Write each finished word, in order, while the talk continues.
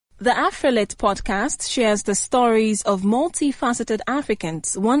The AfriLit podcast shares the stories of multifaceted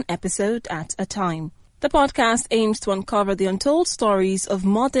Africans, one episode at a time. The podcast aims to uncover the untold stories of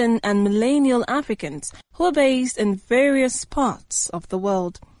modern and millennial Africans who are based in various parts of the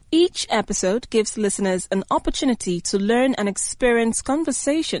world. Each episode gives listeners an opportunity to learn and experience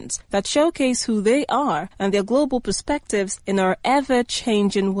conversations that showcase who they are and their global perspectives in our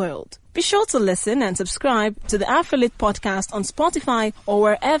ever-changing world. Be sure to listen and subscribe to the AfriLit podcast on Spotify or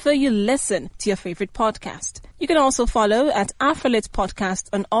wherever you listen to your favorite podcast. You can also follow at AfriLit Podcast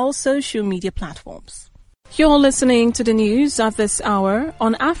on all social media platforms. You're listening to the news of this hour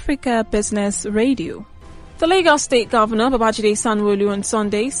on Africa Business Radio. The Lagos State Governor, Babajide Sanwo-Olu, on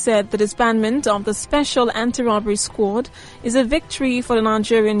Sunday said the disbandment of the Special Anti-Robbery Squad is a victory for the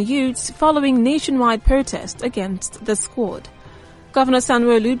Nigerian youths following nationwide protest against the squad. Governor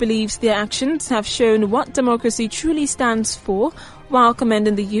Sanwo-Olu believes their actions have shown what democracy truly stands for, while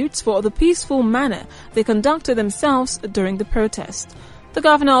commending the youths for the peaceful manner they conducted themselves during the protest. The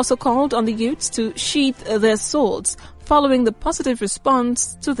governor also called on the youths to sheath their swords following the positive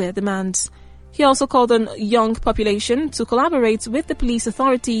response to their demands. He also called on young population to collaborate with the police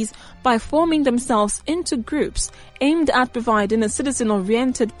authorities by forming themselves into groups aimed at providing a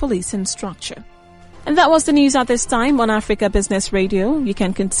citizen-oriented policing structure. And that was the news at this time on Africa Business Radio. You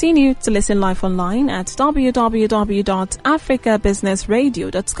can continue to listen live online at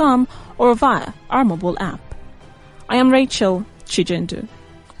www.africabusinessradio.com or via our mobile app. I am Rachel Chijendu.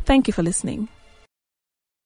 Thank you for listening.